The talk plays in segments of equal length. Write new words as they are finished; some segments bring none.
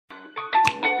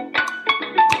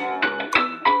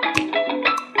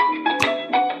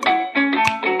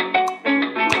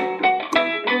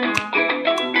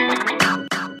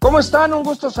están? Un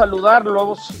gusto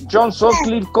saludarlos. John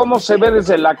Sutcliffe, ¿cómo se ve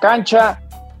desde la cancha?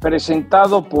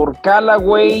 Presentado por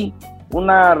Callaway,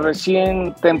 una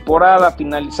recién temporada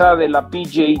finalizada de la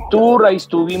PGA Tour. Ahí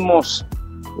estuvimos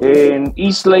en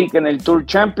East Lake en el Tour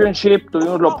Championship.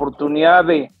 Tuvimos la oportunidad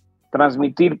de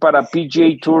transmitir para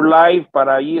PGA Tour Live,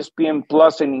 para ESPN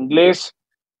Plus en inglés.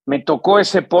 Me tocó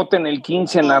ese pote en el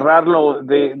 15 narrarlo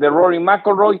de Rory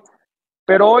McIlroy,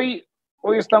 pero hoy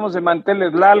estamos de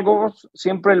manteles largos,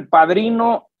 siempre el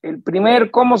padrino, el primer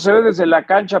cómo se ve desde la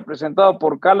cancha presentado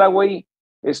por Callaway,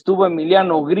 estuvo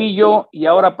Emiliano Grillo, y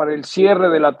ahora para el cierre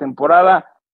de la temporada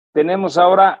tenemos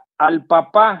ahora al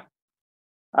papá,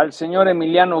 al señor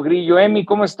Emiliano Grillo. Emi,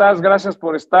 ¿cómo estás? Gracias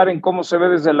por estar en cómo se ve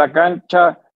desde la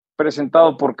cancha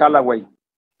presentado por Callaway.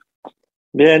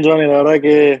 Bien, Johnny, la verdad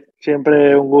que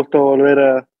siempre un gusto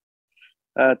volver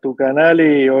a tu canal,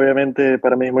 y obviamente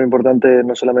para mí es muy importante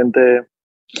no solamente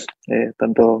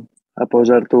tanto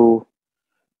apoyar tus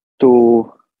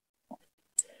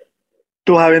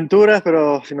aventuras,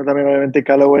 pero sino también obviamente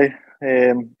Callaway.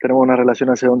 Tenemos una relación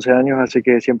hace 11 años, así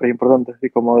que siempre es importante. Y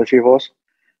como decís vos,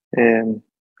 el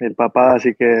papá,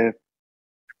 así que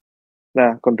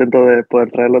nada, contento de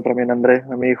poder traerlo también a Andrés,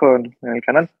 a mi hijo, en el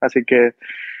canal. Así que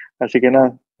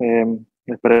nada,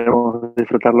 esperemos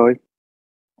disfrutarlo hoy.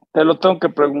 Te lo tengo que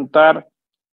preguntar.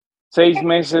 6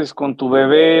 meses con tu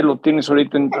bebé, lo tienes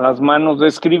ahorita en las manos.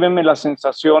 Descríbeme la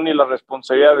sensación y la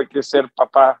responsabilidad de que es ser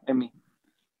papá, Emi.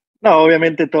 No,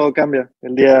 obviamente todo cambia.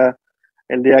 El día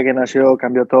que nació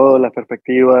cambió todo, las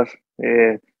perspectivas,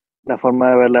 la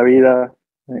forma de ver la vida.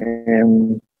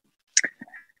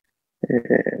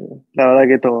 La verdad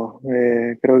que todo.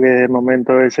 Creo que desde el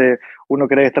momento ese uno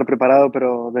cree estar preparado,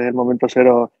 pero desde el momento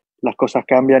cero las cosas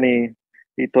cambian,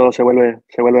 y todo se vuelve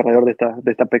alrededor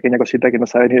de esta pequeña cosita que no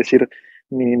sabe ni decir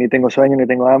ni tengo sueño, ni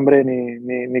tengo hambre,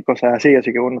 ni cosas así.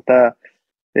 Así que uno está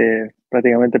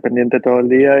prácticamente pendiente todo el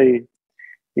día,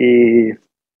 y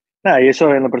nada, y eso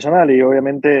es en lo personal. Y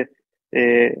obviamente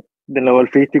en lo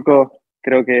golfístico,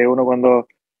 creo que uno cuando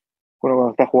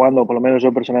está jugando, por lo menos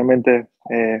yo personalmente,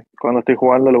 cuando estoy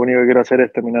jugando, lo único que quiero hacer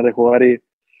es terminar de jugar y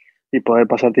poder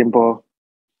pasar tiempo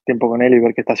con él y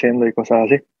ver qué está haciendo y cosas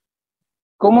así.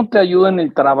 ¿Cómo te ayuda en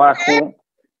el trabajo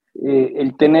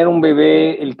el tener un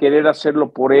bebé, el querer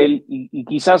hacerlo por él, y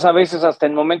quizás a veces hasta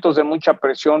en momentos de mucha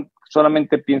presión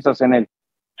solamente piensas en él?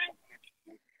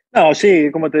 No,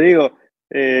 sí, como te digo,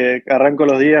 arranco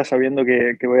los días sabiendo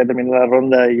que voy a terminar la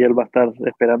ronda y él va a estar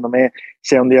esperándome,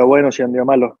 sea un día bueno, sea un día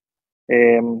malo.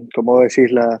 Como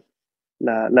decís, la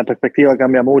perspectiva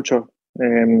cambia mucho.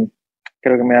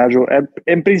 Creo que me ayuda.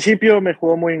 En principio me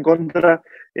jugó muy en contra,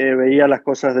 veía las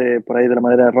cosas por ahí de la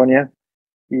manera errónea,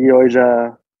 y hoy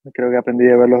ya creo que aprendí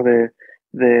a verlos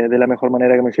de la mejor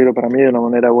manera que me sirve para mí, de una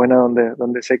manera buena,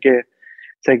 donde sé que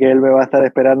él me va a estar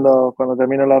esperando cuando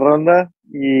termine la ronda,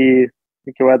 y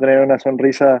que va a tener una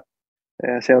sonrisa,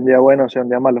 sea un día bueno, sea un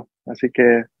día malo. Así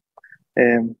que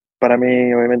para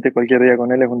mí, obviamente, cualquier día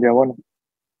con él es un día bueno.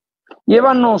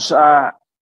 Llévanos a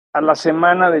la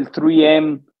semana del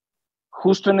 3M,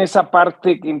 justo en esa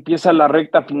parte que empieza la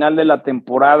recta final de la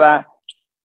temporada,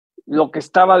 lo que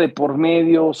estaba de por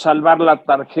medio, salvar la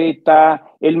tarjeta,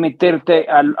 el meterte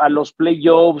a los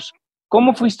playoffs.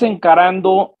 ¿Cómo fuiste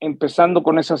encarando, empezando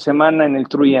con esa semana en el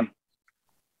 3M?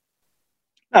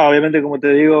 Obviamente, como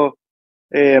te digo,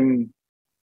 desde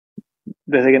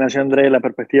que nació André la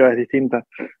perspectiva es distinta.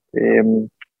 Eh,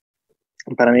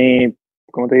 para mí,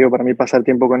 como te digo, para mí pasar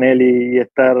tiempo con él y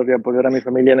estar, y apoyar a mi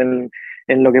familia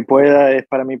en lo que pueda es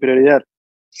para mí prioridad.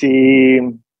 Si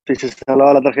se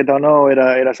salvaba la tarjeta o no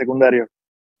era secundario.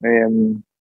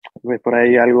 Ves por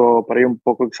ahí algo, por ahí un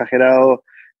poco exagerado,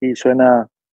 y suena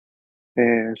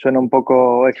un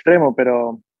poco extremo,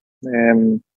 pero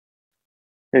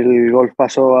el golf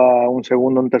pasó a un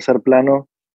segundo, un tercer plano,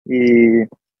 y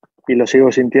lo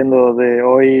sigo sintiendo no sé,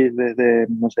 hoy desde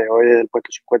el puesto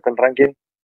 50 en ranking,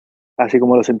 así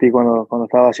como lo sentí cuando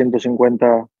estaba a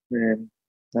 150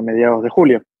 a mediados de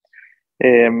julio.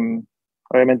 Eh,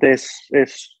 Obviamente es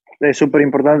súper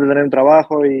importante tener un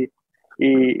trabajo y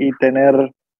tener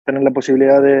la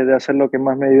posibilidad de hacer lo que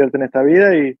más me divierte en esta vida,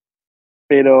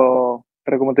 pero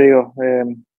como te digo,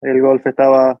 el golf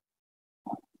estaba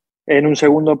en un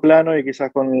segundo plano, y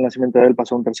quizás con el nacimiento de él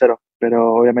pasó a un tercero,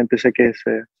 pero obviamente sé que es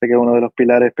uno de los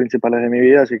pilares principales de mi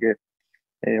vida, así que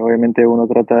obviamente uno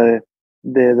trata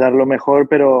de dar lo mejor,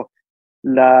 pero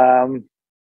la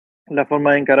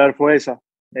forma de encarar fue esa.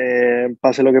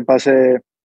 Pase lo que pase,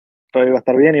 todo iba a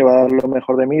estar bien y iba a dar lo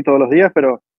mejor de mí todos los días,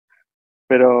 pero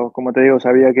como te digo,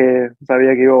 sabía que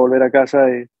iba a volver a casa,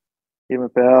 y me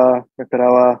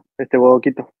esperaba este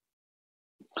bodoquito.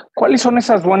 ¿Cuáles son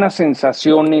esas buenas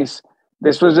sensaciones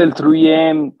después del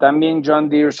 3M, también John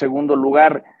Deere, segundo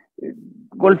lugar?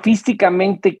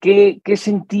 Golfísticamente, ¿qué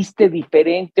sentiste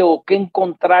diferente o qué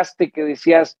encontraste que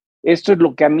decías, esto es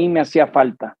lo que a mí me hacía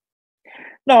falta?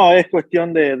 No, es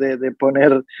cuestión de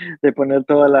poner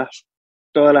todas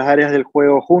las áreas del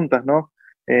juego juntas, ¿no?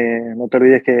 No te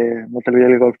olvides que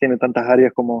el golf tiene tantas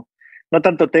áreas como, no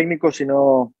tanto técnico,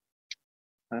 sino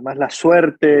además la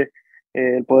suerte,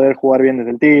 el poder jugar bien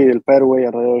desde el tee, el fairway,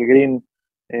 alrededor del green,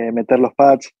 meter los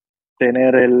pads,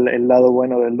 tener el lado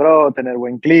bueno del draw, tener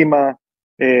buen clima,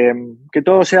 que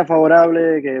todo sea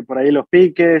favorable, que por ahí los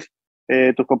piques,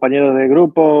 tus compañeros de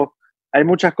grupo. Hay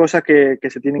muchas cosas que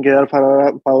se tienen que dar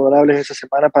favorables esa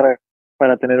semana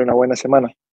para tener una buena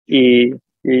semana. Y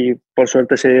por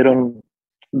suerte se dieron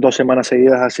 2 semanas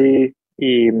seguidas así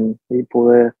y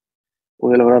pude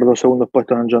lograr 2 segundos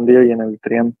puestos en John Deere y en el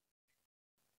Triumph.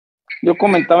 Yo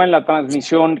comentaba en la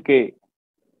transmisión que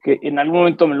en algún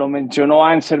momento me lo mencionó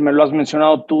Ansel, me lo has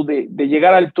mencionado tú, de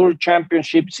llegar al Tour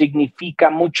Championship significa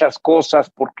muchas cosas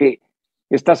porque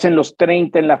estás en los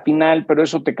 30 en la final, pero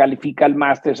eso te califica al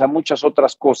Masters, a muchas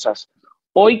otras cosas.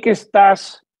 Hoy que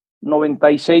estás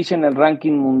 96 en el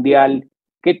ranking mundial,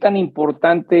 ¿qué tan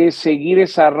importante es seguir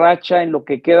esa racha en lo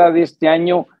que queda de este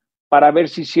año para ver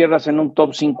si cierras en un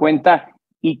top 50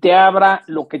 y te abra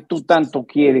lo que tú tanto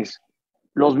quieres,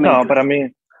 los No, majors?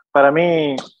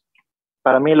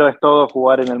 para mí lo es todo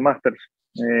jugar en el Masters.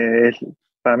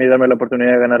 Para mí darme la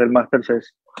oportunidad de ganar el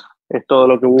Masters es todo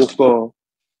lo que busco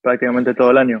prácticamente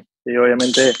todo el año. Y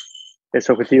obviamente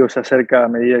ese objetivo se acerca a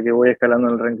medida que voy escalando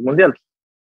en el ranking mundial.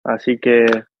 Así que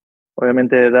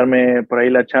obviamente darme por ahí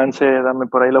la chance, darme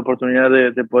por ahí la oportunidad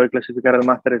de poder clasificar al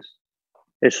Masters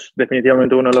es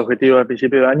definitivamente uno de los objetivos al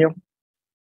principio de año.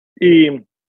 Y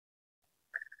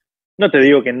no te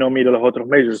digo que no miro los otros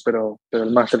majors, pero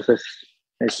el Masters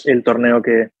es el torneo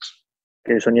que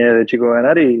soñé de chico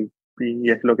ganar y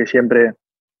es lo que siempre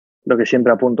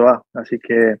apunto a. Así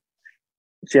que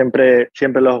siempre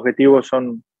los objetivos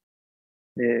son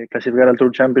clasificar al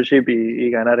Tour Championship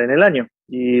y ganar en el año.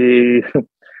 Y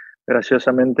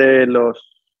graciosamente los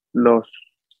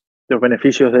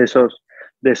beneficios de esos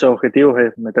objetivos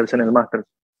es meterse en el Masters.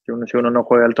 Si uno no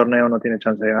juega el torneo no tiene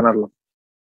chance de ganarlo.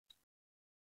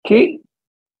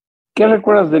 ¿Qué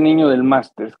recuerdas de niño del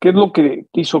Masters? ¿Qué es lo que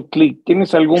te hizo clic?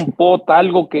 ¿Tienes algún pot,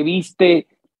 algo que viste,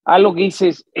 algo que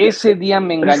dices, ese día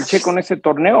me enganché con ese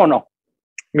torneo o no?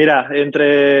 Mira,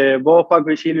 entre vos, Paco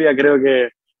y Silvia creo que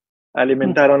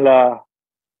alimentaron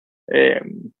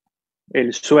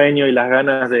el sueño y las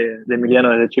ganas de Emiliano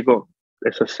desde chico,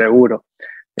 eso es seguro.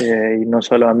 Y no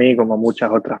solo a mí, como a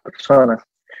muchas otras personas.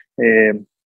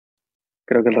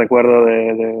 Creo que el recuerdo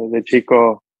de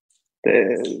chico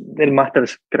del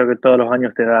Masters, creo que todos los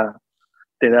años te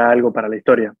da algo para la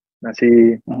historia.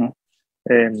 Así,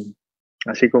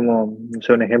 así como, no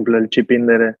sé, un ejemplo del chip in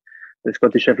de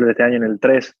Scottie Scheffler de este año en el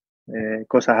 3,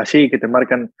 cosas así que te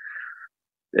marcan,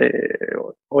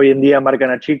 hoy en día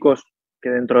marcan a chicos que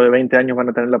dentro de 20 años van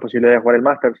a tener la posibilidad de jugar el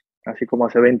Masters, así como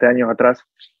hace 20 años atrás.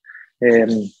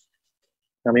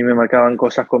 A mí me marcaban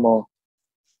cosas como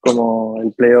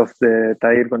el playoff de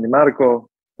Tiger con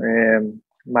DiMarco,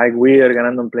 Mike Weir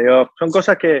ganando un playoff. Son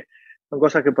cosas que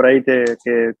por ahí te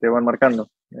van marcando.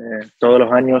 Todos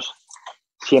los años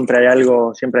siempre hay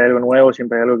algo nuevo,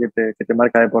 siempre hay algo que te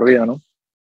marca de por vida, ¿no?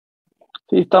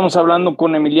 Sí, estamos hablando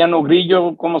con Emiliano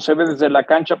Grillo, cómo se ve desde la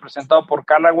cancha, presentado por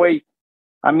Callaway.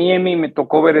 A mí, Emi, me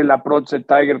tocó ver el approach de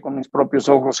Tiger con mis propios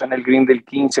ojos en el green del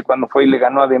 15 cuando fue y le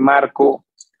ganó a DeMarco,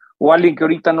 o alguien que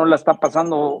ahorita no la está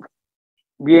pasando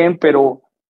bien, pero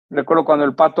recuerdo cuando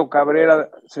el Pato Cabrera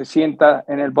se sienta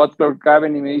en el Butler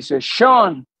Cabin y me dice,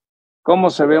 Sean, ¿cómo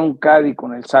se ve un caddy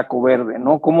con el saco verde?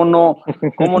 ¿No? ¿Cómo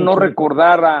no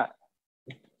recordar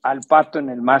al Pato en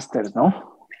el Masters,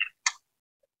 no?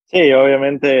 Sí,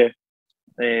 obviamente,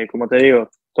 como te digo,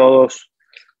 todos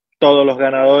los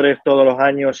ganadores, todos los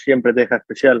años, siempre te deja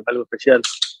algo especial.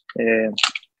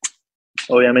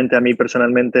 Obviamente a mí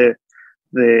personalmente,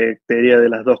 te diría de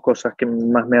las dos cosas que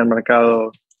más me han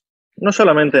marcado, no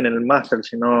solamente en el Masters,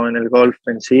 sino en el golf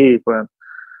en sí,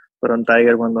 fueron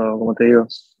Tiger cuando, como te digo,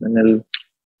 en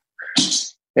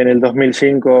el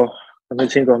 2005,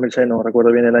 2006, no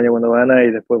recuerdo bien el año cuando gana,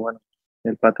 y después, bueno,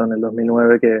 el Pato en el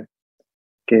 2009, que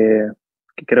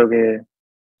creo que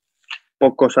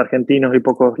pocos argentinos y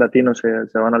pocos latinos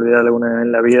se van a olvidar alguna vez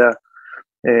en la vida.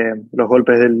 Los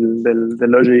golpes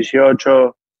del hoyo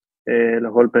 18,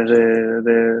 los golpes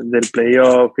del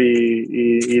playoff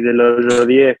y del hoyo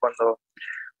 10,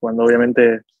 cuando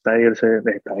obviamente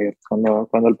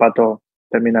cuando el Pato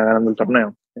termina ganando el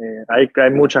torneo. Hay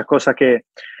muchas cosas que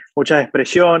muchas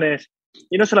expresiones.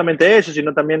 Y no solamente eso,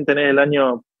 sino también tener el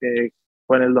año que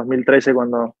fue en el 2013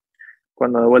 cuando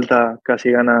de vuelta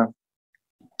casi gana,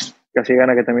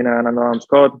 que termina ganando Adam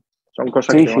Scott. Son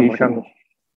cosas que Sí, te van sí, marcando. sí.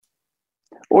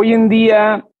 Hoy en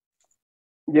día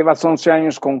llevas 11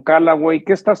 años con Callaway.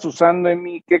 ¿Qué estás usando,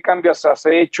 Emi? ¿Qué cambios has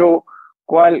hecho?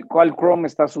 ¿Cuál Chrome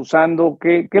estás usando?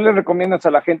 ¿Qué le recomiendas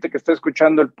a la gente que está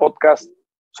escuchando el podcast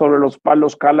sobre los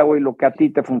palos Callaway, lo que a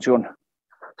ti te funciona?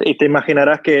 Y te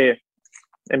imaginarás que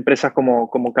empresas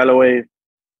como Callaway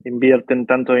invierten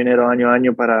tanto dinero año a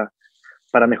año para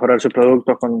mejorar sus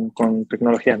productos con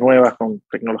tecnologías nuevas, con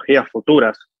tecnologías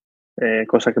futuras,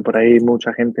 cosas que por ahí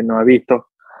mucha gente no ha visto.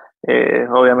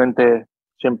 Obviamente,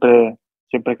 siempre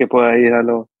que pueda ir a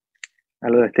lo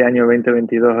de este año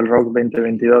 2022, el Rock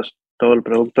 2022, todo el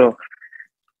producto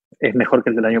es mejor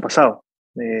que el del año pasado.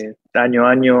 Año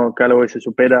a año Callaway se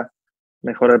supera,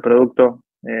 mejora el producto.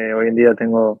 Hoy en día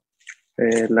tengo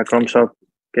la Chrome Soft,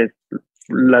 que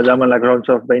la llaman la Chrome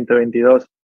Soft 2022.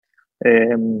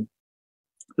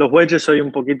 Los wedges soy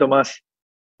un poquito más,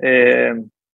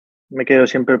 me quedo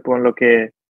siempre con lo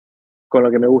que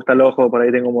me gusta el ojo. Por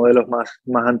ahí tengo modelos más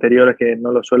anteriores que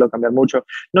no los suelo cambiar mucho.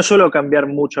 No suelo cambiar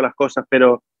mucho las cosas,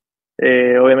 pero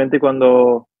obviamente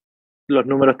cuando los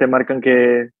números te marcan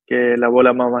que la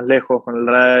bola va más lejos con el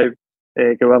drive,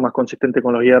 que va más consistente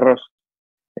con los hierros,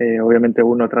 obviamente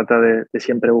uno trata de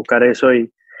siempre buscar eso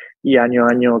y año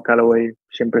a año Callaway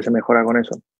siempre se mejora con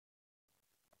eso.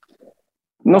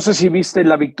 No sé si viste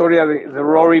la victoria de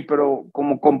Rory, pero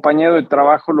como compañero de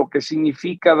trabajo, lo que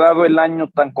significa, dado el año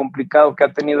tan complicado que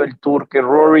ha tenido el Tour, que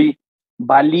Rory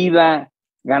valida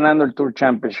ganando el Tour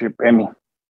Championship, Emi.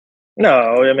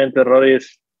 No, obviamente Rory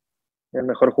es el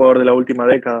mejor jugador de la última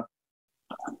década,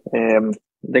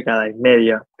 década y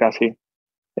media casi.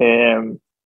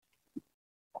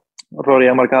 Rory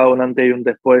ha marcado un antes y un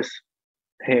después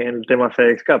en el tema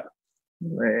FedEx Cup.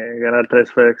 Ganar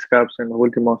 3 FedEx Cups en los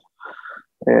últimos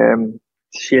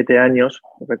 7 años.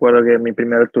 Recuerdo que mi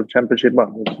primer Tour Championship,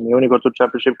 bueno, mi único Tour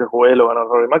Championship que jugué lo ganó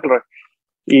Rory McIlroy.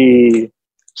 Y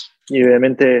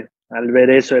obviamente al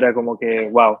ver eso era como que,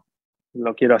 wow,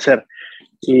 lo quiero hacer.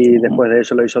 Y después de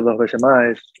eso lo hizo 2 veces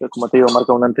más. Como te digo,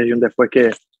 marca un antes y un después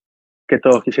que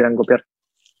todos quisieran copiar.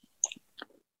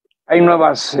 Hay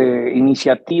nuevas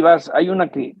iniciativas. Hay una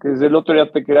que desde el otro día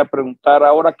te quería preguntar,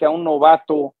 ahora que a un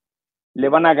novato le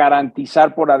van a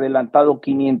garantizar por adelantado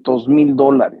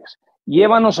 $500,000.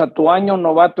 Llévanos a tu año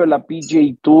novato de la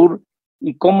PGA Tour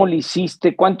y cómo le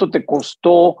hiciste, cuánto te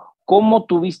costó, cómo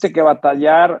tuviste que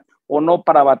batallar o no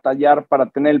para batallar para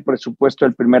tener el presupuesto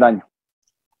del primer año.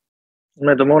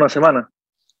 Me tomó una semana.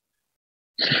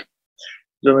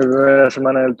 Yo mi primera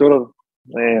semana del Tour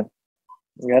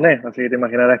gané, así que te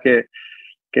imaginarás que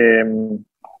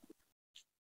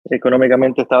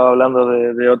económicamente estaba hablando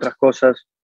de otras cosas.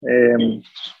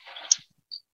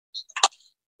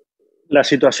 La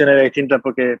situación era distinta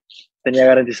porque tenía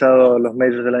garantizado los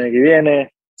majors del año que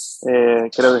viene.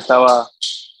 Creo que estaba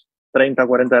 30 o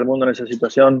 40 del mundo en esa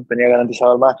situación. Tenía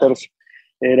garantizado el Masters.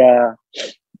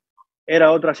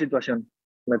 Era otra situación.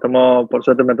 Por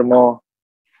suerte me tomó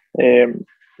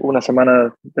una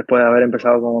semana después de haber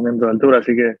empezado como miembro del Tour,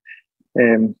 así que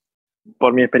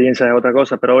por mi experiencia es otra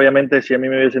cosa. Pero obviamente si a mí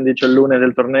me hubiesen dicho el lunes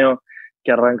del torneo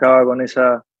que arrancaba con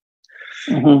esa...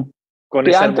 Con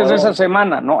ese antes de esa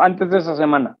semana, ¿no? Antes de esa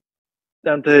semana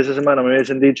me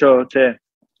hubiesen dicho, che,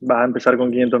 vas a empezar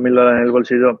con $500,000 en el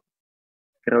bolsillo.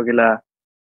 Creo que es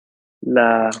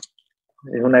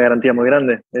una garantía muy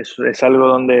grande. Es algo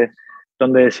donde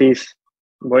decís,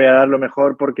 voy a dar lo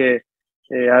mejor porque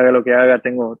haga lo que haga,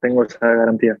 tengo esa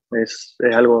garantía. Es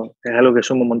algo que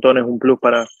suma un montón, es un plus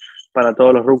para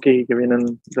todos los rookies que vienen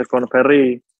del Korn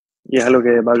Ferry y es algo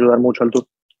que va a ayudar mucho al Tour.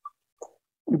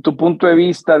 Tu punto de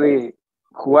vista de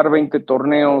jugar 20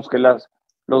 torneos, que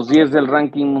los 10 del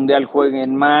ranking mundial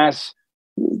jueguen más,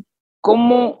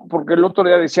 ¿cómo? Porque el otro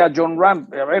día decía John Ram,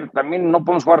 a ver, también no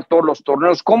podemos jugar todos los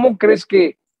torneos. ¿Cómo crees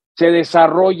que se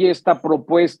desarrolle esta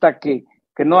propuesta que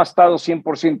no ha estado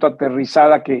 100%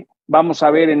 aterrizada, que vamos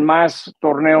a ver en más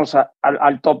torneos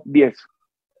al top 10?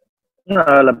 No,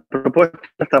 la propuesta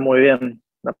está muy bien.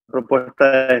 La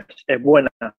propuesta es buena.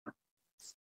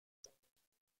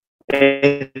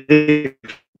 Es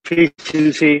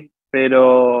difícil, sí,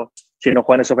 pero si no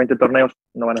juegan esos 20 torneos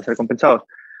no van a ser compensados.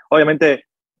 Obviamente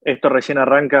esto recién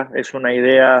arranca, es una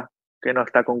idea que no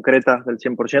está concreta del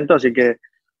 100%, así que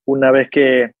una vez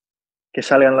que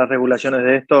salgan las regulaciones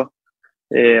de esto,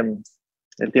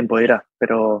 el tiempo dirá.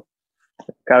 Pero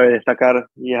cabe destacar,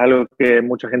 y es algo que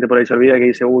mucha gente por ahí se olvida, que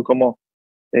dice, ¿cómo?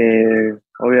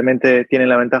 Obviamente tienen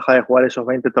la ventaja de jugar esos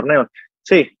 20 torneos.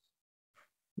 Sí,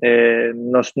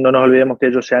 No nos olvidemos que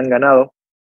ellos se han ganado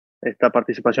esta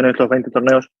participación en estos 20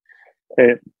 torneos.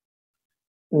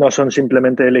 No son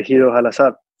simplemente elegidos al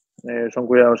azar, son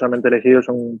cuidadosamente elegidos,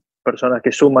 son personas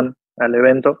que suman al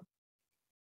evento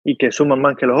y que suman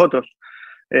más que los otros.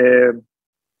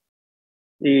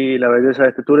 Y la belleza de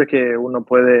este tour es que uno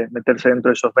puede meterse dentro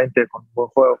de esos 20 con un buen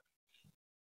juego.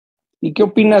 ¿Y qué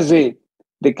opinas de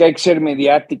que hay que ser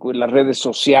mediático en las redes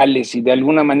sociales y de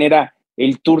alguna manera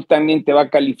el tour también te va a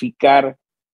calificar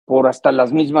por hasta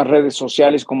las mismas redes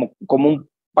sociales como un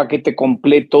paquete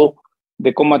completo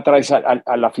de cómo atraes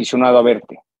al aficionado a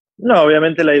verte? No,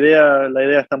 obviamente la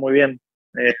idea está muy bien.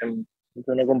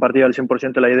 Yo no compartía al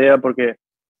 100% la idea porque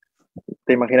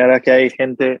te imaginarás que hay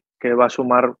gente que va a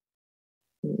sumar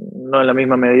no en la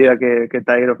misma medida que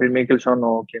Tiger o Phil Mickelson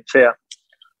o quien sea,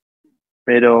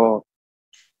 pero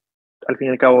al fin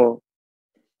y al cabo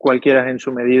cualquiera en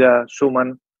su medida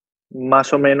suman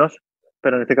más o menos,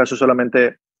 pero en este caso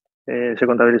solamente se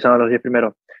contabilizaban los 10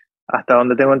 primeros. Hasta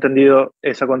donde tengo entendido,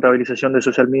 esa contabilización de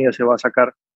social media se va a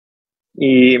sacar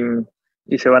y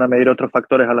se van a medir otros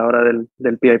factores a la hora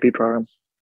del PIP program.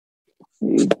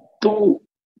 ¿Tú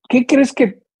qué crees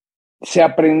que se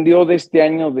aprendió de este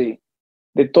año de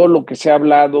todo lo que se ha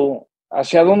hablado?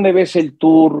 ¿Hacia dónde ves el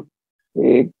tour?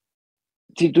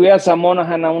 Si tuvieras a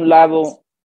Monahan a un lado,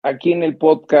 aquí en el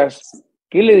podcast,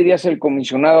 ¿qué le dirías al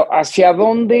comisionado? ¿Hacia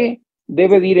dónde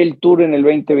debe de ir el tour en el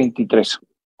 2023?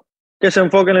 Que se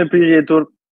enfoque en el PGA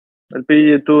Tour. El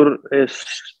PGA Tour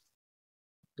es,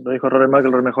 lo dijo Rory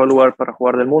McIlroy, el mejor lugar para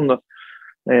jugar del mundo.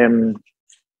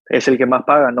 Es el que más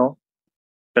paga, ¿no?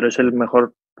 Pero es el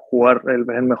mejor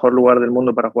lugar del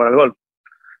mundo para jugar al golf.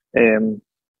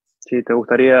 Si te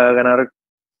gustaría ganar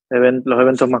los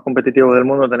eventos más competitivos del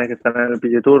mundo, tenés que estar en el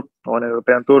PGA Tour o en el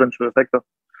European Tour en su defecto.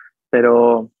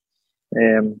 Pero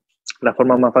la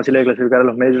forma más fácil de clasificar a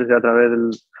los majors es a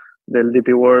través del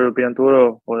DP World European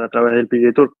Tour o a través del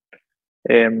PGA Tour.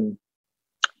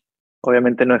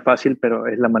 Obviamente no es fácil, pero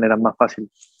es la manera más fácil.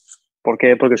 ¿Por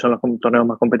qué? Porque son los torneos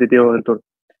más competitivos del Tour.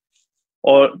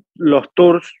 O los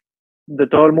tours de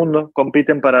todo el mundo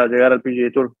compiten para llegar al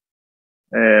PGA Tour.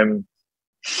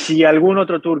 Si algún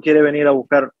otro tour quiere venir a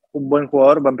buscar un buen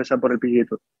jugador, va a empezar por el PGA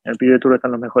Tour. En el PGA Tour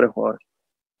están los mejores jugadores.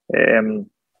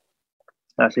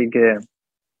 Así que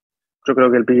yo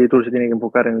creo que el PGA Tour se tiene que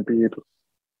enfocar en el PGA Tour.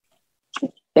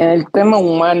 En el tema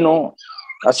humano,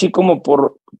 así como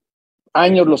por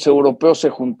años los europeos se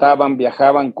juntaban,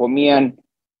 viajaban, comían,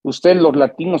 ustedes los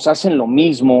latinos hacen lo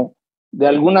mismo. De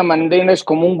alguna manera es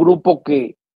como un grupo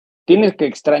que tienes que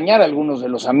extrañar a algunos de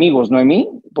los amigos, ¿Noemí?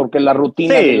 Porque la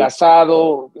rutina del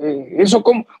asado, eso,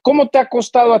 ¿cómo te ha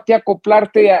costado a ti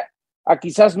acoplarte a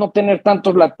quizás no tener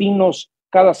tantos latinos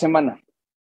cada semana?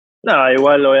 No,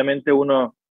 igual obviamente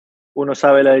uno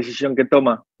sabe la decisión que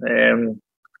toma.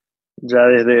 Ya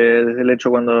desde el hecho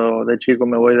cuando de chico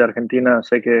me voy de Argentina,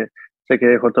 sé que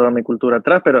dejo toda mi cultura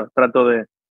atrás, pero trato de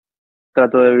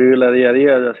vivirla día a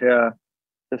día, ya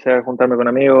sea juntarme con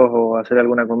amigos o hacer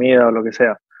alguna comida o lo que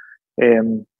sea.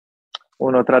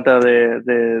 Uno trata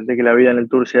de que la vida en el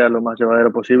tour sea lo más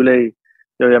llevadero posible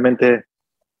y obviamente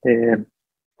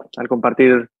al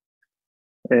compartir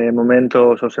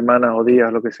momentos o semanas o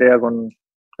días, lo que sea,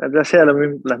 ya sea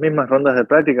las mismas rondas de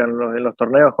práctica en los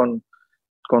torneos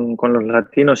con los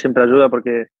latinos siempre ayuda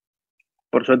porque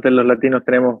por suerte los latinos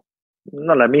tenemos,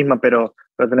 no la misma, pero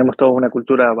tenemos todos una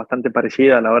cultura bastante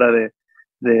parecida a la hora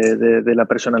de la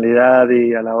personalidad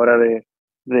y a la hora de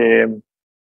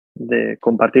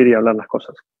compartir y hablar las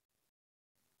cosas.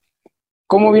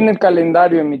 ¿Cómo viene el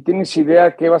calendario, Emi? ¿Tienes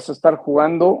idea qué vas a estar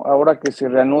jugando ahora que se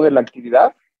reanude la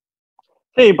actividad?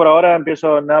 Sí, por ahora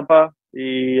empiezo Napa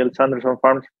y el Sanderson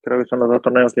Farms. Creo que son los dos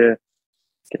torneos que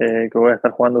voy a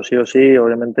estar jugando sí o sí.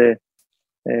 Obviamente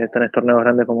tenés torneos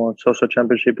grandes como Soso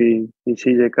Championship y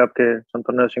CJ Cup, que son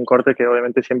torneos sin corte, que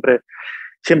obviamente siempre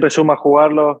suma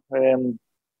jugarlos. La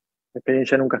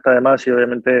experiencia nunca está de más y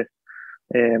obviamente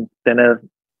tener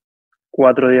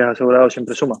 4 días asegurados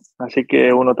siempre suma. Así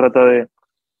que uno trata de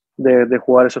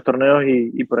jugar esos torneos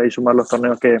y por ahí sumar los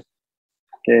torneos que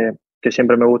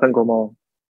siempre me gustan, como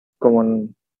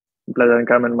en Playa del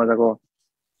Carmen, Mayacoba.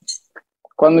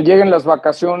 Cuando lleguen las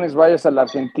vacaciones, vayas a la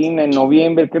Argentina en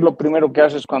noviembre, ¿qué es lo primero que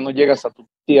haces cuando llegas a tu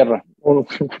tierra?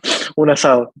 Un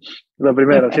asado, lo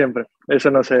primero, siempre. Eso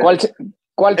no sé.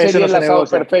 ¿Cuál sería el asado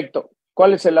perfecto?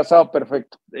 ¿Cuál es el asado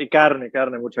perfecto? Y carne,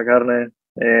 mucha carne,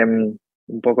 un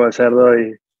poco de cerdo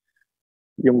y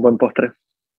un buen postre.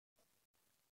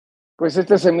 Pues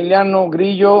este es Emiliano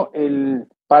Grillo, el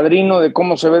padrino de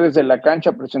Cómo se ve desde la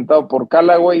cancha, presentado por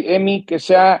Callaway. Emi, que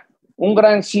sea un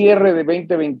gran cierre de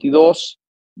 2022.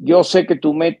 Yo sé que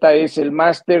tu meta es el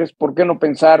Masters. ¿Por qué no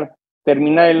pensar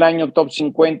terminar el año top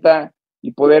 50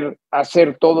 y poder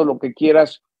hacer todo lo que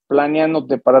quieras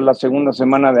planeándote para la segunda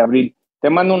semana de abril? Te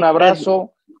mando un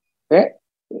abrazo.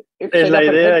 Es la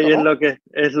idea, perfecto, y ¿no?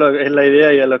 es la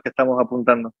idea y a lo que estamos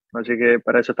apuntando. Así que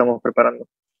para eso estamos preparando.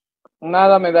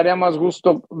 Nada me daría más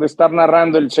gusto de estar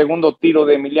narrando el segundo tiro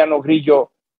de Emiliano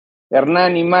Grillo.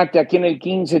 Hernán Mate aquí en el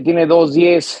 15 tiene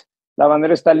 2-10. La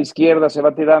bandera está a la izquierda, se va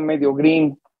a tirar a medio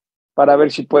green para ver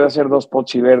si puede hacer 2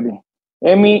 pots y verde.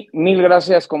 Emi, mil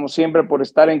gracias como siempre por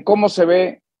estar en Cómo se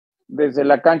ve desde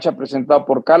la cancha, presentado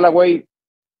por Callaway.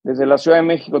 Desde la Ciudad de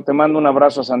México te mando un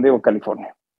abrazo a San Diego,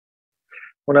 California.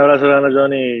 Un abrazo grande,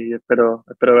 Johnny, y espero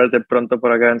verte pronto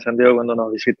por acá en San Diego cuando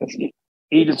nos visites.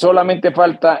 Y solamente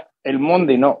falta el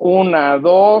Monday, ¿no? 1,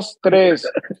 2,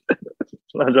 3.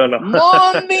 No, yo no.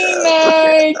 Monday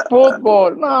Night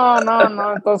Football.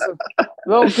 No. Entonces,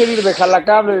 luego quiero ir de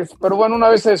jalacables. Pero bueno, una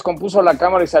vez se descompuso la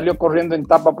cámara y salió corriendo en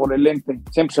tapa por el lente.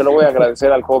 Siempre se lo voy a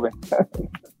agradecer al joven.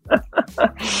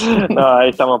 No, ahí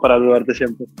estamos para ayudarte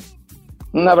siempre.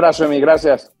 Un abrazo, Emi.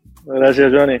 Gracias.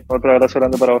 Gracias, Johnny. Otro abrazo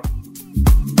grande para vos.